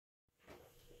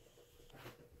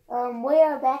We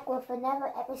are back with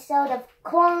another episode of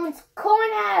Clone's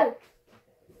Corner,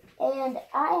 and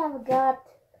I have got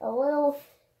a little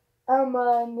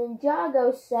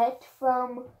Ninjago set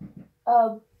from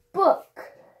a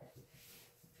book,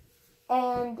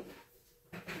 and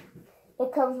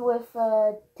it comes with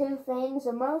two things: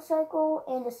 a motorcycle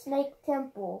and a snake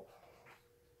temple.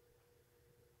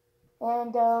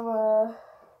 And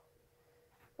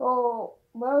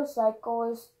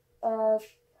motorcycle is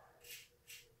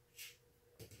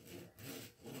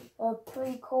a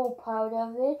pretty cool part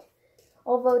of it,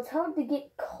 although it's hard to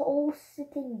get coal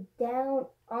sitting down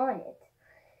on it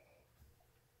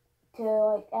to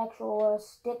like actually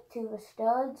stick to the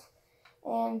studs.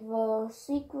 And the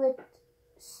secret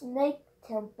snake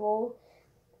temple,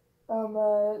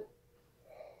 Lasha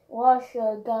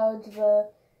guards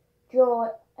the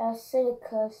Joe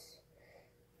Acidicus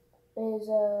is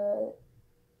a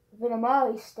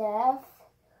Venomari staff.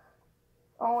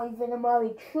 Only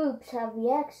Venomari troops have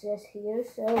the access here,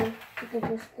 so you can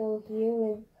just go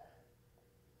here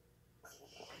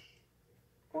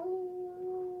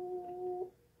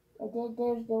and then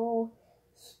there's the little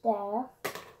staff.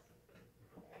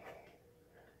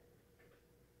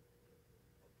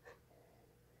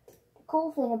 The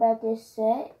cool thing about this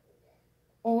set,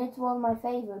 and it's one of my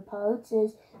favorite parts,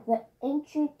 is the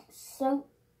ancient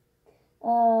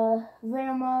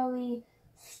Venomari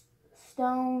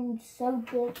stone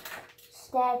serpent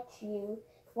statue.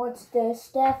 Once the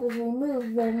staff is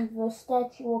removed, then the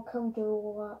statue will come to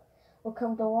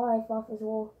life off his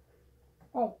little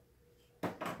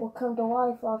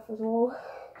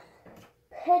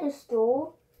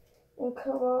pedestal and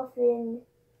come off and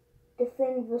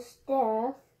defend the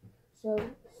staff. So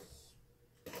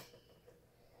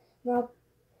now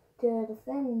to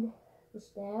defend the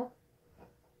staff,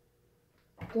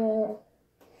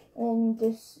 and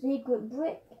the secret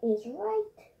brick is right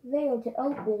there to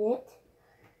open it.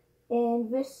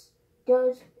 And this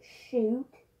does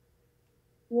shoot.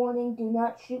 Warning, do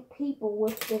not shoot people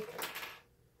with the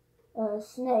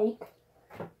snake.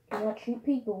 Do not shoot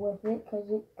people with it, because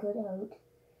it could hurt.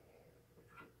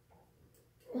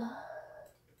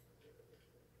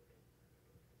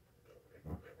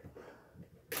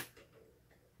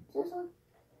 This one.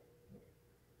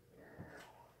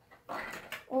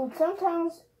 And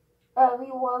sometimes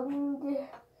reloading the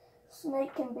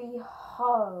snake can be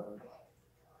hard.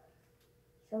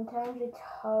 Sometimes it's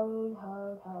hard.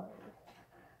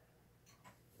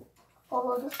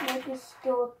 Although the snake is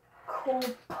still a cool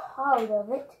part of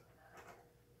it.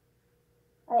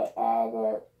 I add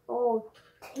a little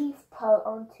teeth part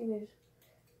onto his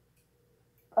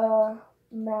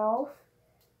mouth.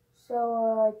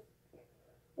 So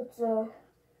it's a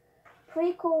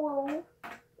pretty cool little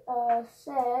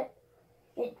set.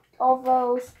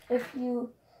 Although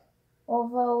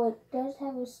it does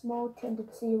have a small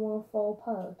tendency to want to fall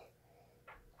apart.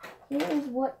 Here is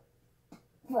what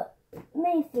the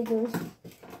minifigures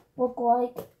look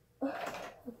like.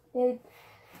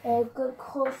 A good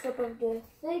close-up of the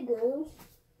figures.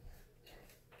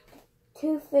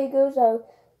 Two figures are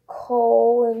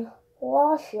Cole and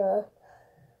Lasha.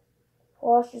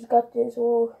 Lasha's got this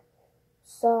little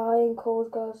sign, and Cole's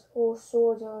got his little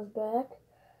swords on his back.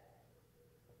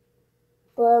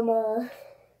 But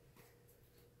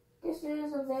this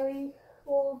is a very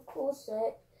cool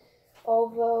set,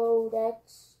 although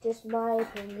that's just my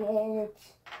opinion.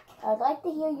 I'd like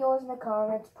to hear yours in the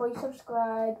comments. Please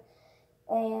subscribe,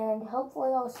 and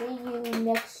hopefully I'll see you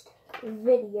next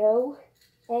video.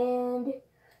 And